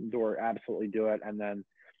get your foot in the door, absolutely do it, and then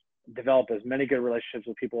develop as many good relationships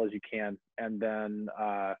with people as you can, and then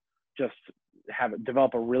just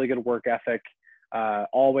develop a really good work ethic.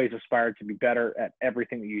 Always aspire to be better at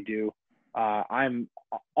everything that you do. I'm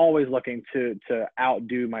always looking to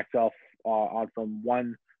outdo myself from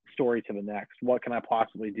one story to the next. What can I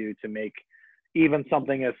possibly do to make even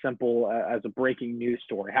something as simple as a breaking news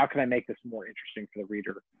story? How can I make this more interesting for the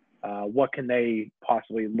reader? What can they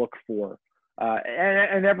possibly look for?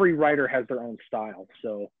 And every writer has their own style.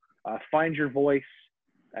 So find your voice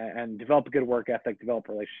and develop a good work ethic, develop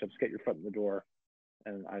relationships, get your foot in the door.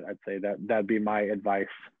 And I'd say that'd be my advice.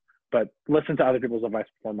 But listen to other people's advice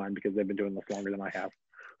before mine because they've been doing this longer than I have.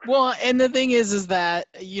 Well, and the thing is that,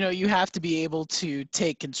 you have to be able to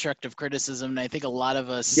take constructive criticism. And I think a lot of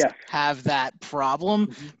us have that problem.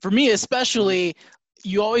 Mm-hmm. For me, especially,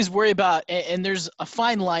 you always worry about, and there's a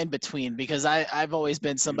fine line between, because I've always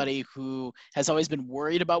been somebody who has always been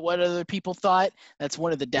worried about what other people thought. That's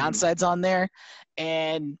one of the downsides on there.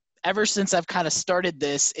 And ever since I've kind of started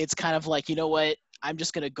this, it's kind of like, you know what? I'm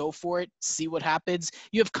just going to go for it, see what happens.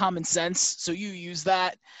 You have common sense, so you use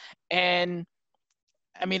that. And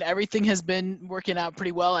I mean, everything has been working out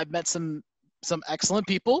pretty well. I've met some excellent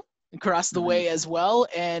people across the way as well.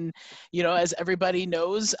 And, as everybody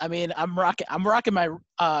knows, I mean, I'm rocking my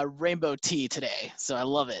rainbow tee today, so I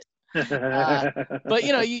love it. But,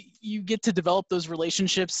 you get to develop those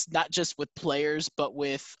relationships, not just with players, but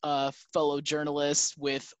with fellow journalists,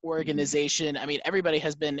 with organization. I mean, everybody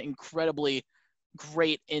has been incredibly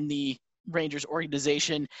great in the Rangers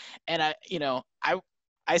organization. And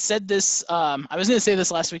I said this, I was going to say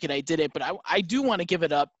this last week and I did it, but I do want to give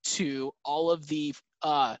it up to all of the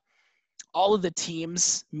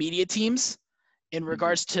teams, media teams, in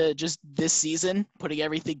regards to just this season, putting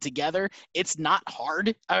everything together. It's not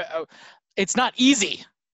hard. It's not easy.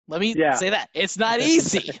 Let me say that. It's not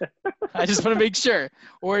easy. I just want to make sure,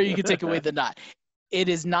 or you can take away the not. It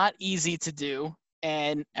is not easy to do.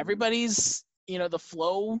 And everybody's, the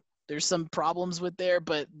flow, there's some problems with there,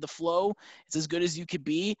 but the flow is as good as you could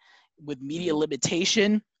be with media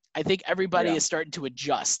limitation. I think everybody is starting to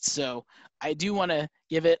adjust. So I do want to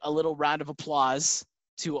give it a little round of applause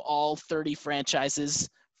to all 30 franchises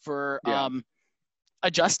for Yeah.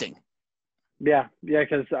 adjusting. Yeah,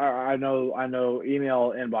 because I know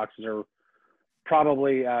email inboxes are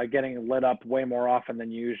probably getting lit up way more often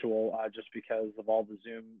than usual, just because of all the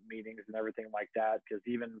Zoom meetings and everything like that. Because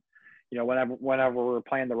even, whenever we're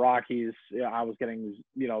playing the Rockies, I was getting,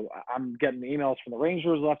 I'm getting emails from the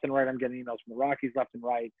Rangers left and right. I'm getting emails from the Rockies left and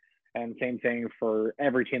right, and same thing for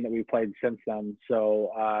every team that we played since then.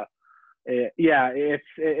 So they've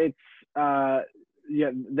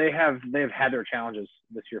had their challenges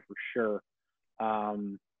this year for sure.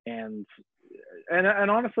 And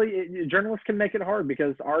honestly, journalists can make it hard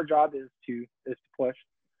because our job is to push.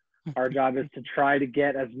 Our job is to try to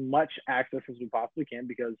get as much access as we possibly can,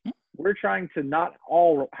 because we're trying to not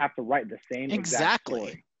all have to write the same exact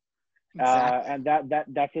story. And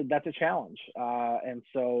that's a challenge. And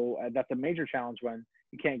so that's a major challenge when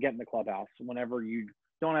you can't get in the clubhouse, whenever you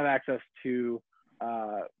don't have access to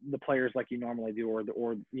the players like you normally do, or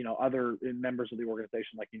other members of the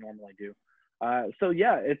organization like you normally do. So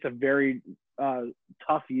yeah, it's a very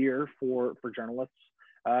tough year for journalists,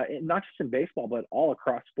 not just in baseball, but all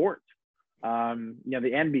across sports. The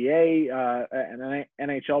NBA and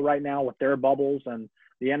NHL right now with their bubbles, and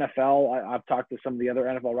the NFL. I've talked to some of the other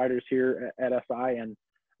NFL writers here at SI,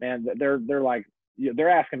 and they're like,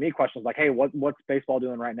 they're asking me questions like, hey, what's baseball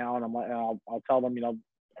doing right now? And I'm like, I'll tell them,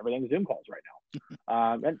 everything's Zoom calls right now.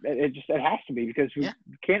 And it has to be, because we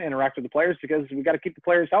can't interact with the players, because we got to keep the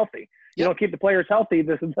players healthy. You don't keep the players healthy,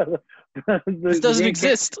 this doesn't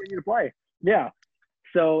exist. To play. Yeah.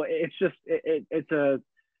 So it's just it's a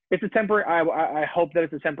temporary. I hope that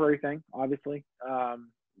it's a temporary thing. Obviously, when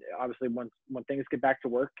things get back to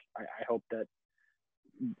work, I hope that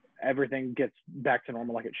everything gets back to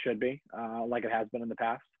normal like it should be, like it has been in the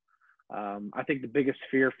past. I think the biggest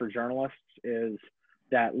fear for journalists is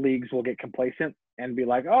that leagues will get complacent and be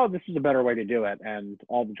like, oh, this is a better way to do it. And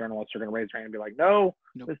all the journalists are going to raise their hand and be like, no,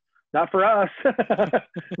 nope. Not for us.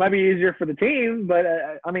 Might be easier for the team, but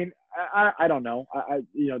I don't know.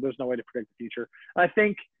 There's no way to predict the future. I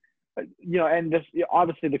think, and this,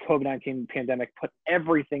 obviously the COVID-19 pandemic put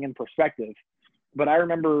everything in perspective. But I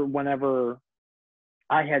remember whenever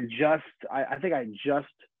I think I just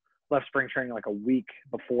left spring training like a week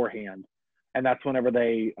beforehand. And that's whenever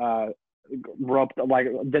they,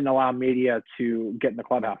 didn't allow media to get in the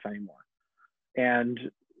clubhouse anymore. And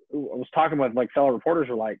I was talking with fellow reporters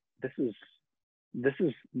who were like, this is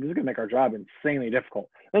gonna make our job insanely difficult.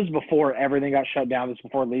 This is before everything got shut down. This is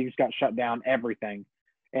before leagues got shut down, everything.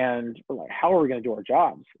 And we're like, how are we gonna do our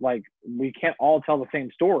jobs? Like, we can't all tell the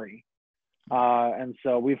same story. And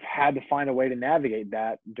so we've had to find a way to navigate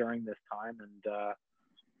that during this time. And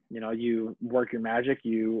you work your magic,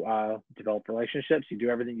 you develop relationships, you do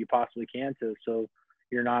everything you possibly can so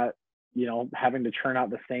you're not, having to churn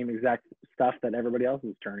out the same exact stuff that everybody else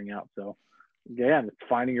is churning out. So again, it's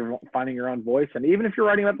finding your own voice. And even if you're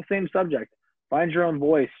writing about the same subject, find your own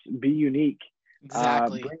voice, be unique,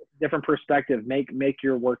 exactly. Bring a different perspective, make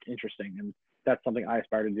your work interesting. And that's something I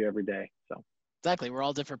aspire to do every day. So exactly, we're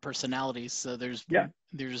all different personalities, so there's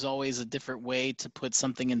always a different way to put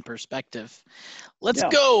something in perspective. Let's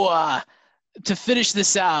go to finish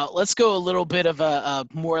this out. Let's go a little bit of a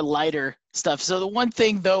more lighter stuff. So the one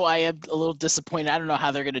thing, though, I am a little disappointed. I don't know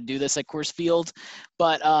how they're going to do this at Coors Field,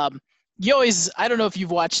 but you always, I don't know if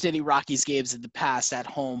you've watched any Rockies games in the past at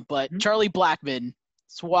home, but Charlie Blackmon's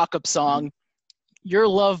walk-up song, You're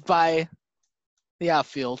Loved by the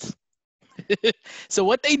Outfield. So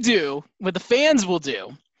what the fans will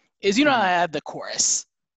do is, I have the chorus.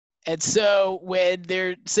 And so when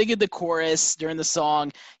they're singing the chorus during the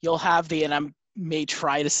song, you'll have and I may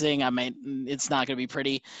try to sing, it's not going to be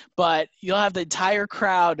pretty, but you'll have the entire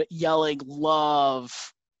crowd yelling love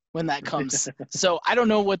when that comes. So I don't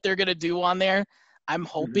know what they're going to do on there. I'm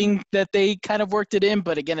hoping that they kind of worked it in,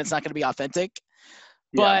 but again, it's not going to be authentic.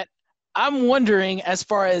 Yeah. But I'm wondering, as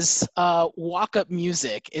far as walk-up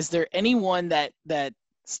music, is there anyone that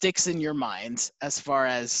sticks in your mind as far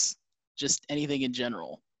as just anything in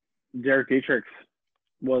general? Derek Dietrich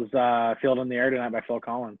was Field in the Air Tonight by Phil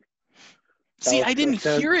Collins. See, I didn't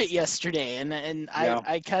hear it yesterday, and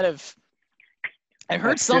I kind of – I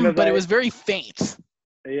heard some, but it was very faint.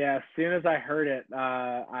 Yeah, as soon as I heard it,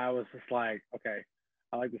 I was just like, okay,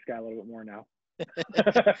 I like this guy a little bit more now.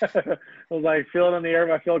 It was like Field in the Air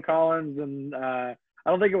by Phil Collins, and I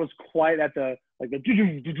don't think it was quite at the I don't think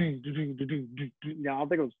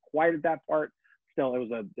it was quite at that part. Still, it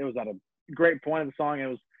was at a great point of the song. It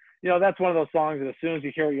was, that's one of those songs that as soon as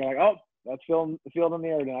you hear it, you're like, oh, that's Field in the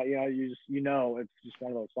Air Tonight. It's just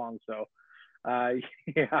one of those songs. So,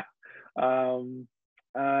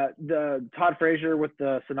 the Todd Frazier with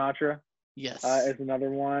the Sinatra Yes. is another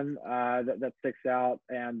one that sticks out,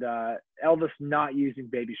 and Elvis not using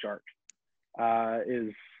Baby Shark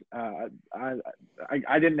is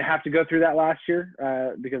I didn't have to go through that last year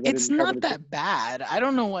because I It's didn't cover not the. that bad. I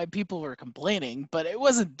don't know why people were complaining, but it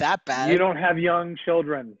wasn't that You bad. don't have young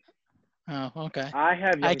children. Oh, okay. I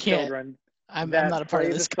have I young can't. children I'm that not a part of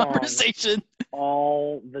play this the song conversation.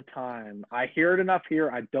 all the time. I hear it enough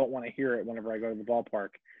here. I don't want to hear it whenever I go to the ballpark.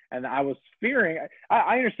 And I was fearing.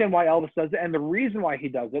 I understand why Elvis does it, and the reason why he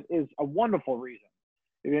does it is a wonderful reason.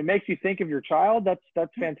 If it makes you think of your child,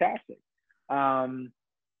 that's fantastic.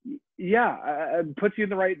 Yeah, it puts you in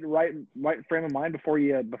the right frame of mind before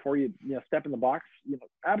you step in the box.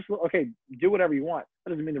 Absolutely. Okay, do whatever you want.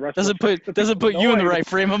 That doesn't mean the rest of us Doesn't put you in the right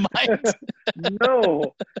frame of mind.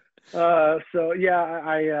 No. So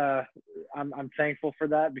yeah, I'm thankful for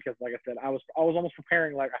that because, like I said, I was almost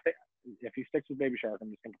preparing. Like, I think if he sticks with Baby Shark, I'm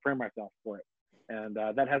just gonna prepare myself for it, and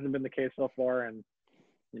that hasn't been the case so far. And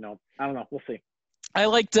I don't know. We'll see. I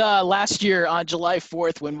liked last year on July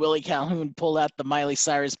 4th when Willie Calhoun pulled out the Miley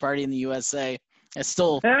Cyrus party in the USA. That's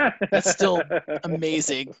still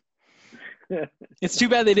amazing. It's too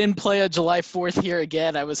bad they didn't play a July 4th here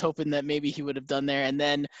again. I was hoping that maybe he would have done there. And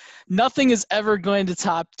then nothing is ever going to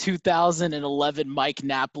top 2011 Mike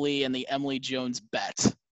Napoli and the Emily Jones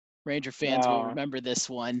bet. Ranger fans will remember this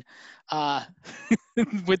one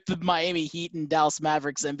with the Miami Heat and Dallas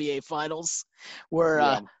Mavericks NBA Finals, where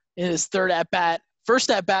in his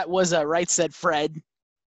first at bat was Right Said Fred.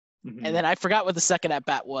 Mm-hmm. And then I forgot what the second at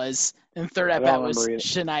bat was. And the third at bat was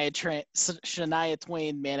Shania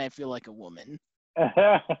Twain, Man, I Feel Like a Woman.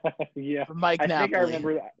 Yeah. For Mike Napoli. Think I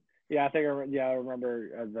remember that. Yeah, I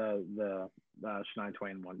remember the Shania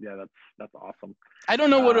Twain one. Yeah, that's awesome. I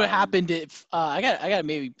don't know what would have happened if I got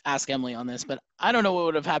maybe ask Emily on this, but I don't know what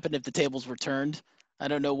would have happened if the tables were turned. I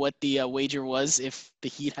don't know what the wager was if the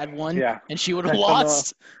Heat had won and she would have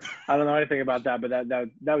lost. I don't know anything about that, but that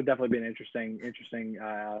would definitely be an interesting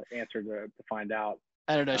answer to find out.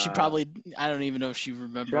 I don't know. She probably – I don't even know if she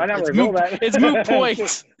remembers. She might not reveal that. It's moot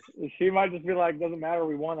point. She might just be like, doesn't matter.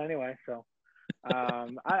 We won anyway. So I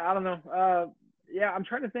don't know. Yeah, I'm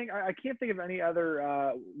trying to think. I can't think of any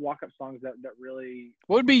other walk-up songs that really –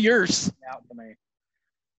 What would be yours? Out to me.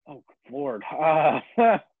 Oh, Lord.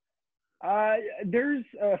 There's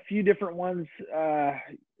a few different ones. I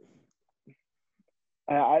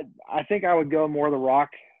think I would go more the rock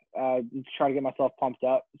to try to get myself pumped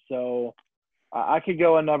up. So I could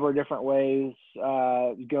go a number of different ways.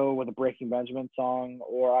 Go with a Breaking Benjamin song,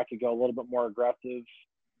 or I could go a little bit more aggressive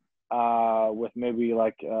with maybe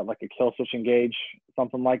like a Killswitch Engage,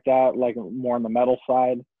 something like that, like more on the metal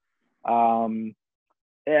side.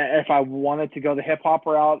 If I wanted to go the hip hop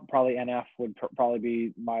route, probably NF would probably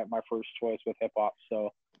be my first choice with hip hop.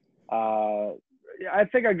 So I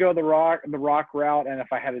think I'd go the rock route. And if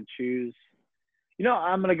I had to choose,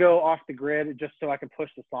 I'm gonna go off the grid just so I can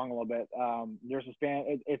push the song a little bit. There's this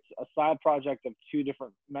band. It's a side project of two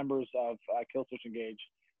different members of Killswitch Engage.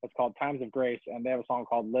 It's called Times of Grace, and they have a song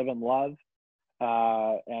called Live and Love.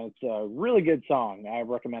 And it's a really good song. I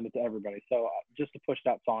recommend it to everybody. So just to push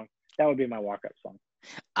that song, that would be my walk-up song.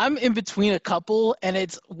 I'm in between a couple, and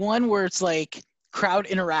it's one where it's like crowd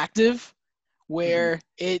interactive, where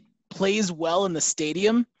it plays well in the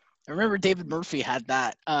stadium. I remember David Murphy had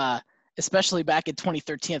that, especially back in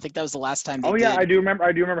 2013. I think that was the last time they did. I do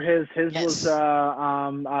remember his was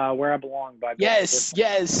Where I Belong by Yes.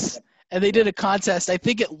 And they did a contest. I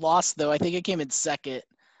think it lost though. I think it came in second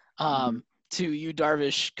to Yu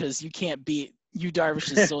Darvish, because you can't beat Yu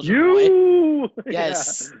Darvish's Soldier Boy.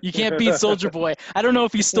 Yes, you can't beat Soldier Boy. I don't know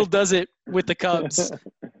if he still does it with the Cubs.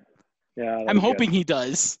 Yeah, I'm hoping he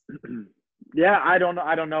does. Yeah, I don't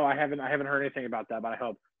know. I haven't heard anything about that, but I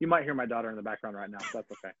hope. You might hear my daughter in the background right now, so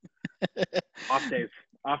that's okay.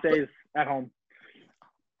 Off days at home.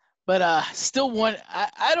 But still one.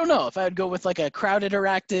 I don't know if I would go with like a crowd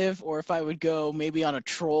interactive, or if I would go maybe on a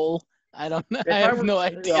troll. I don't know. I have no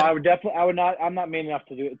idea. I would definitely. I would not. I'm not mean enough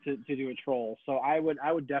to do a troll. So I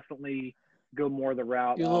would definitely go more the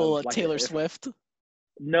route. Your little Taylor Swift.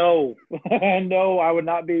 No, no, I would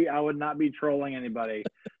not be trolling anybody.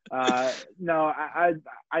 No,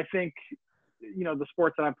 I think, the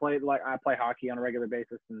sports that I play, like I play hockey on a regular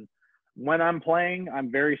basis, and when I'm playing,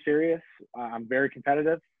 I'm very serious. I'm very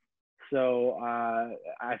competitive. So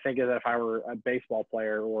I think that if I were a baseball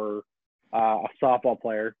player or a softball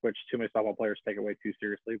player, which too many softball players take it way too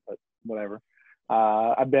seriously, but whatever.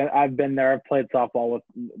 I've been there. I've played softball with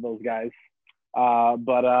those guys.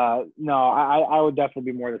 But no, I would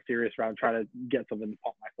definitely be more the serious route and try to get something to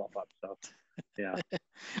pump myself up. So Yeah.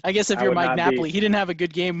 I guess if I you're would Mike not Napoli, be. he didn't have a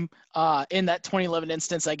good game in that 2011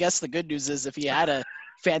 instance. I guess the good news is if he had a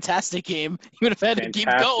fantastic game, he would have had to keep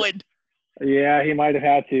Fantastic. going. Yeah, he might have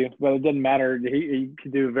had to, but it didn't matter. He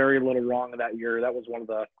could do very little wrong that year. That was one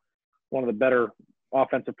of the better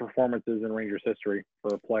offensive performances in Rangers history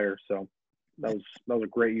for a player. So that was a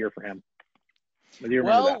great year for him. Do you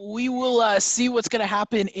remember that? Well, we will see what's going to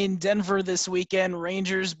happen in Denver this weekend.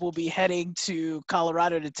 Rangers will be heading to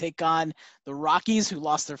Colorado to take on the Rockies, who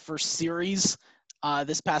lost their first series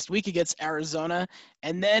this past week against Arizona.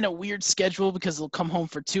 And then a weird schedule because they'll come home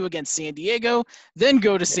for 2 against San Diego, then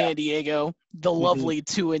go to San Diego, the lovely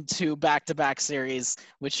 2-2 back-to-back series,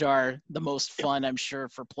 which are the most fun, I'm sure,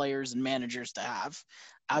 for players and managers to have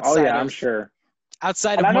I'm sure.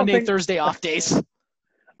 outside And of Monday and Thursday off days.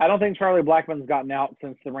 I don't think Charlie Blackmon's gotten out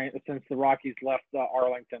since the Rockies left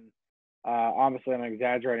Arlington. Obviously, I'm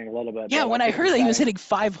exaggerating a little bit. Yeah, when I heard that he was hitting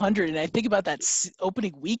 500, and I think about that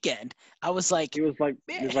opening weekend, I was like, he was like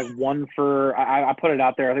one for. I put it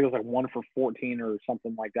out there. I think it was like 1 for 14 or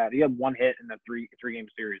something like that. He had 1 hit in the three game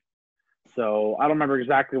series. So I don't remember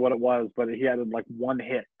exactly what it was, but he had like 1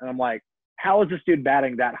 hit, and I'm like, how is this dude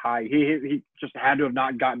batting that high? He just had to have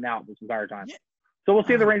not gotten out this entire time. Yeah. So we'll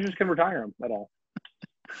see if the Rangers can retire him at all.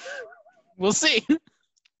 We'll see.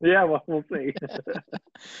 Yeah, well, we'll see.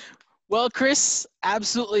 Well, Chris,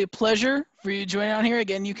 absolutely a pleasure for you joining on here.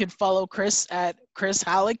 Again, you can follow Chris at Chris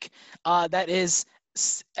Halleck. That is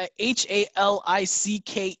Halicke,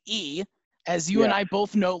 as you and I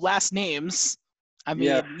both know last names. I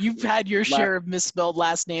mean, you've had your share of misspelled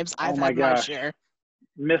last names. I've had my share.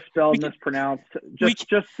 Misspelled, mispronounced. Just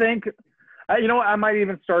think. You know what? I might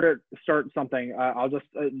even start something. I'll just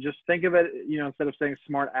think of it. Instead of saying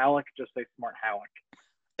Smart Alec, just say Smart Halleck.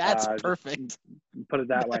 That's perfect. Put it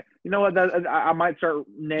that way. You know what? I might start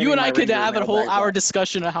naming. You and I could have a whole hour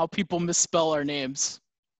discussion of how people misspell our names.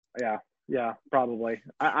 Yeah, probably.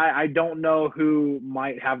 I don't know who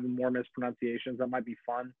might have the more mispronunciations. That might be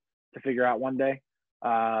fun to figure out one day.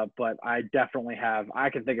 But I definitely have. I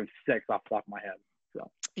can think of 6 off the top of my head. So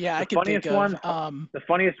yeah, I can think of. The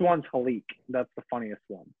funniest one's Halik. That's the funniest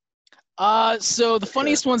one. So the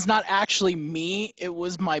funniest one's not actually me. It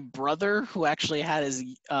was my brother who actually had his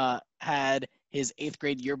 8th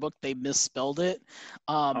grade yearbook. They misspelled it.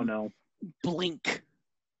 Oh no. Blink.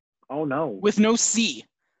 Oh no. With no C.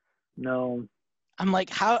 No. I'm like,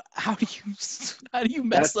 how do you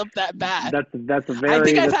mess up that bad? That's a very. I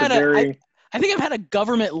think I've had a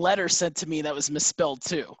government letter sent to me that was misspelled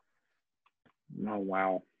too. Oh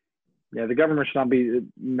wow. Yeah, the government should not be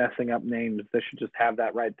messing up names. They should just have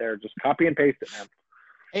that right there. Just copy and paste it, man.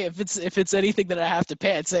 Hey, if it's anything that I have to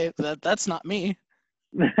pay, I'd say that's not me.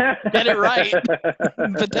 Get it right.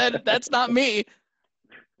 But that's not me.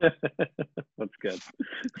 That's good.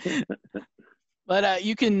 But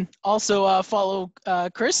you can also follow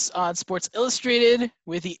Chris on Sports Illustrated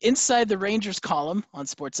with the Inside the Rangers column on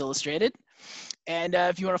Sports Illustrated. And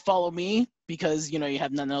if you want to follow me, because you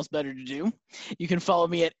have nothing else better to do, you can follow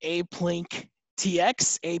me at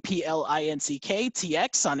APlinktX,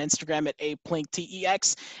 APLINCK on Instagram at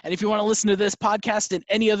APlinkTEX. And if you want to listen to this podcast and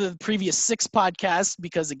any other of the previous 6 podcasts,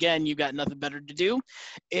 because again, you've got nothing better to do,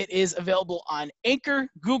 it is available on Anchor,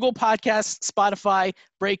 Google Podcasts, Spotify,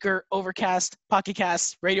 Breaker, Overcast, Pocket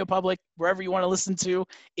Cast, Radio Public, wherever you want to listen to,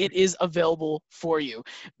 it is available for you.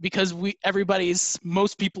 Because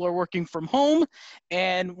most people are working from home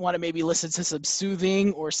and want to maybe listen to some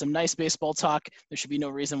soothing or some nice baseball talk, there should be no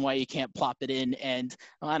reason why you can't plop it in and,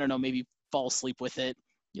 I don't know, maybe fall asleep with it.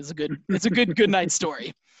 It's a good night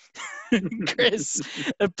story. Chris,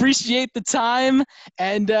 appreciate the time,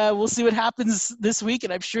 and we'll see what happens this week,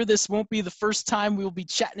 and I'm sure this won't be the first time we'll be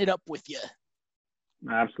chatting it up with you.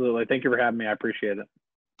 Absolutely. Thank you for having me. I appreciate it.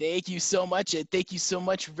 Thank you so much, and thank you so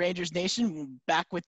much, Rangers Nation. We're back with